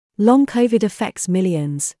Long COVID affects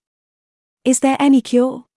millions. Is there any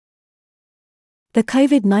cure? The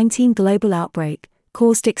COVID-19 global outbreak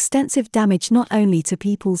caused extensive damage not only to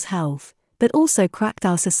people's health, but also cracked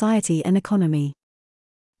our society and economy.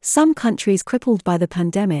 Some countries crippled by the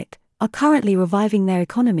pandemic are currently reviving their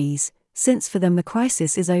economies, since for them the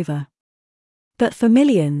crisis is over. But for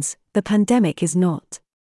millions, the pandemic is not.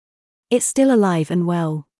 It's still alive and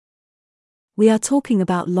well. We are talking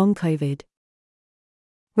about long COVID.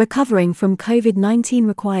 Recovering from COVID-19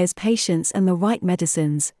 requires patience and the right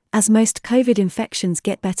medicines, as most COVID infections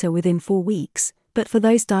get better within 4 weeks, but for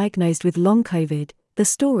those diagnosed with long COVID, the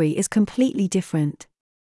story is completely different.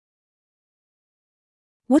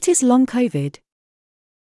 What is long COVID?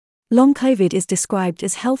 Long COVID is described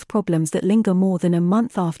as health problems that linger more than a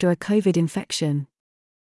month after a COVID infection.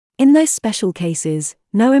 In those special cases,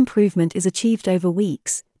 no improvement is achieved over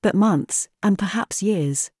weeks, but months, and perhaps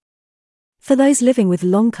years. For those living with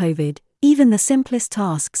long COVID, even the simplest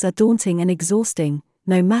tasks are daunting and exhausting,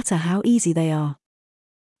 no matter how easy they are.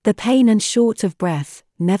 The pain and short of breath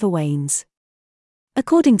never wanes.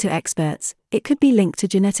 According to experts, it could be linked to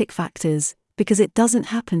genetic factors, because it doesn't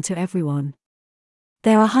happen to everyone.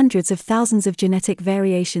 There are hundreds of thousands of genetic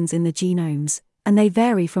variations in the genomes, and they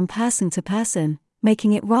vary from person to person,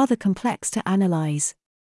 making it rather complex to analyze.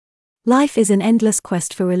 Life is an endless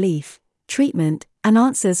quest for relief, treatment, and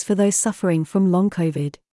answers for those suffering from long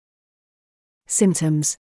COVID.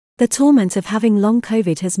 Symptoms. The torment of having long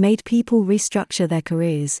COVID has made people restructure their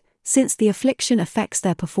careers, since the affliction affects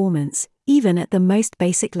their performance, even at the most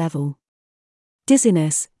basic level.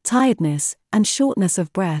 Dizziness, tiredness, and shortness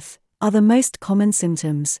of breath are the most common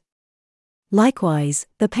symptoms. Likewise,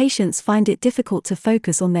 the patients find it difficult to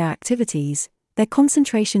focus on their activities, their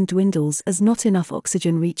concentration dwindles as not enough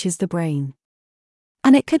oxygen reaches the brain.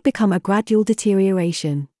 And it could become a gradual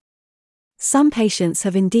deterioration. Some patients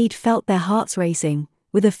have indeed felt their hearts racing,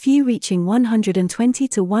 with a few reaching 120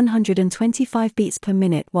 to 125 beats per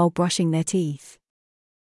minute while brushing their teeth.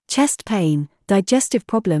 Chest pain, digestive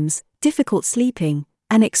problems, difficult sleeping,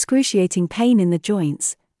 and excruciating pain in the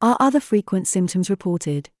joints are other frequent symptoms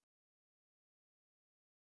reported.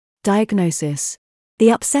 Diagnosis. The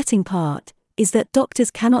upsetting part is that doctors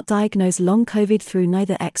cannot diagnose long COVID through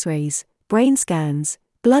neither X-rays, brain scans,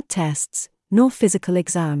 blood tests, nor physical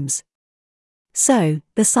exams. So,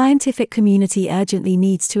 the scientific community urgently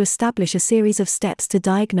needs to establish a series of steps to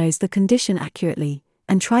diagnose the condition accurately,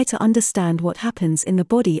 and try to understand what happens in the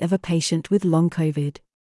body of a patient with long COVID.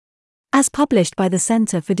 As published by the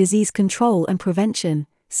Center for Disease Control and Prevention,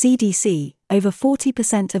 CDC, over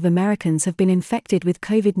 40% of Americans have been infected with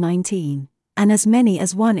COVID-19, and as many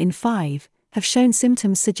as 1 in 5 have shown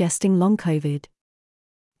symptoms suggesting long COVID.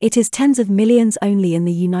 It is tens of millions only in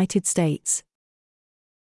the United States.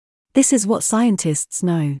 This is what scientists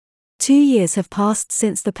know. 2 years have passed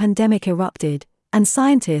since the pandemic erupted, and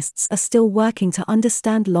scientists are still working to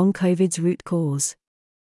understand long COVID's root cause.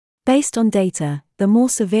 Based on data, the more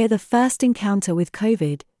severe the first encounter with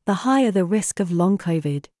COVID, the higher the risk of long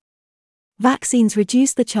COVID. Vaccines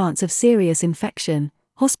reduce the chance of serious infection,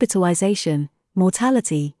 hospitalization,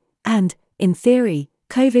 mortality, and, in theory,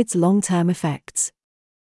 COVID's long-term effects.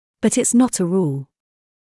 But it's not a rule.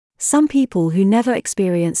 Some people who never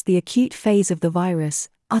experienced the acute phase of the virus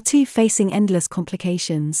are too facing endless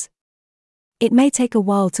complications. It may take a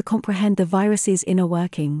while to comprehend the virus's inner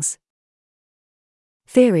workings.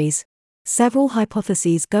 Theories. Several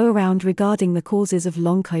hypotheses go around regarding the causes of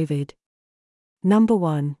long COVID. Number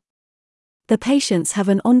 1. The patients have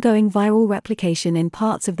an ongoing viral replication in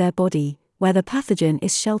parts of their body where the pathogen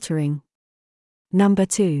is sheltering. Number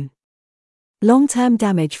 2. Long-term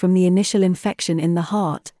damage from the initial infection in the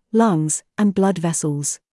heart, lungs, and blood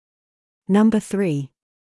vessels. Number 3.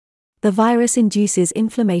 The virus induces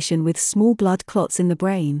inflammation with small blood clots in the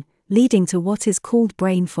brain, leading to what is called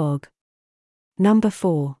brain fog. Number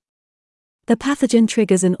 4. The pathogen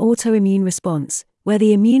triggers an autoimmune response, where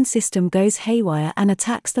the immune system goes haywire and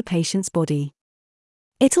attacks the patient's body.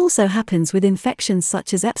 It also happens with infections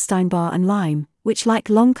such as Epstein-Barr and Lyme, which, like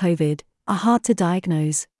long COVID, are hard to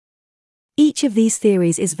diagnose. Each of these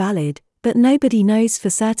theories is valid, but nobody knows for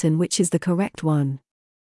certain which is the correct one.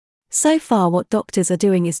 So far, what doctors are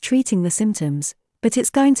doing is treating the symptoms, but it's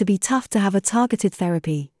going to be tough to have a targeted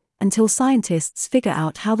therapy until scientists figure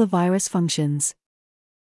out how the virus functions.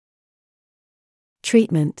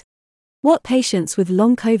 Treatment. What patients with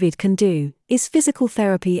long COVID can do is physical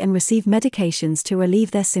therapy and receive medications to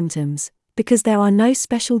relieve their symptoms, because there are no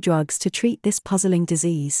special drugs to treat this puzzling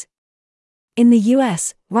disease. In the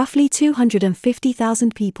US, roughly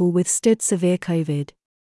 250,000 people withstood severe COVID.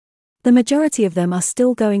 The majority of them are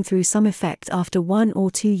still going through some effect after 1 or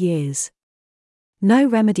 2 years. No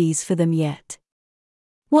remedies for them yet.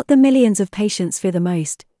 What the millions of patients fear the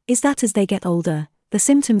most is that as they get older, the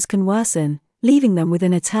symptoms can worsen, leaving them with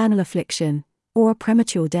an eternal affliction, or a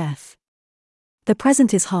premature death. The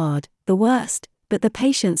present is hard, the worst, but the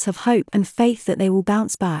patients have hope and faith that they will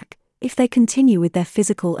bounce back if they continue with their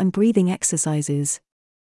physical and breathing exercises.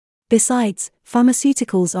 Besides,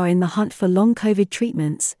 pharmaceuticals are in the hunt for long COVID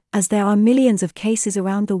treatments, as there are millions of cases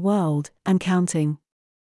around the world, and counting.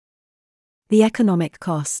 The economic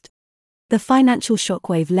cost. The financial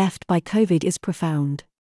shockwave left by COVID is profound.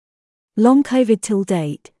 Long COVID till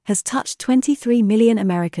date has touched 23 million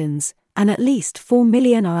Americans, and at least 4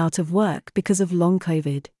 million are out of work because of long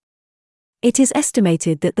COVID. It is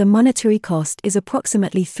estimated that the monetary cost is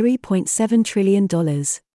approximately $3.7 trillion.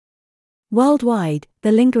 Worldwide,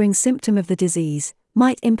 the lingering symptom of the disease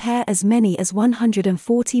might impair as many as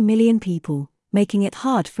 140 million people, making it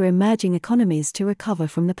hard for emerging economies to recover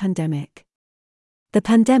from the pandemic. The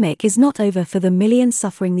pandemic is not over for the millions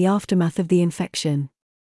suffering the aftermath of the infection.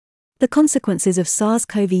 The consequences of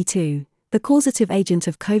SARS-CoV-2, the causative agent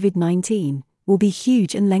of COVID-19, will be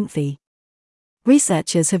huge and lengthy.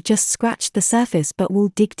 Researchers have just scratched the surface but will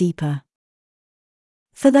dig deeper.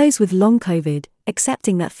 For those with long COVID,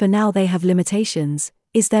 accepting that for now they have limitations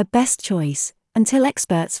is their best choice, until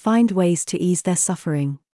experts find ways to ease their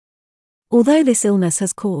suffering. Although this illness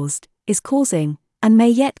has caused, is causing, and may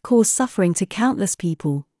yet cause suffering to countless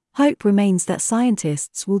people, hope remains that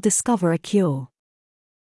scientists will discover a cure.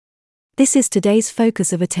 This is today's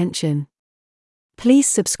focus of attention. Please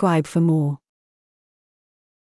subscribe for more.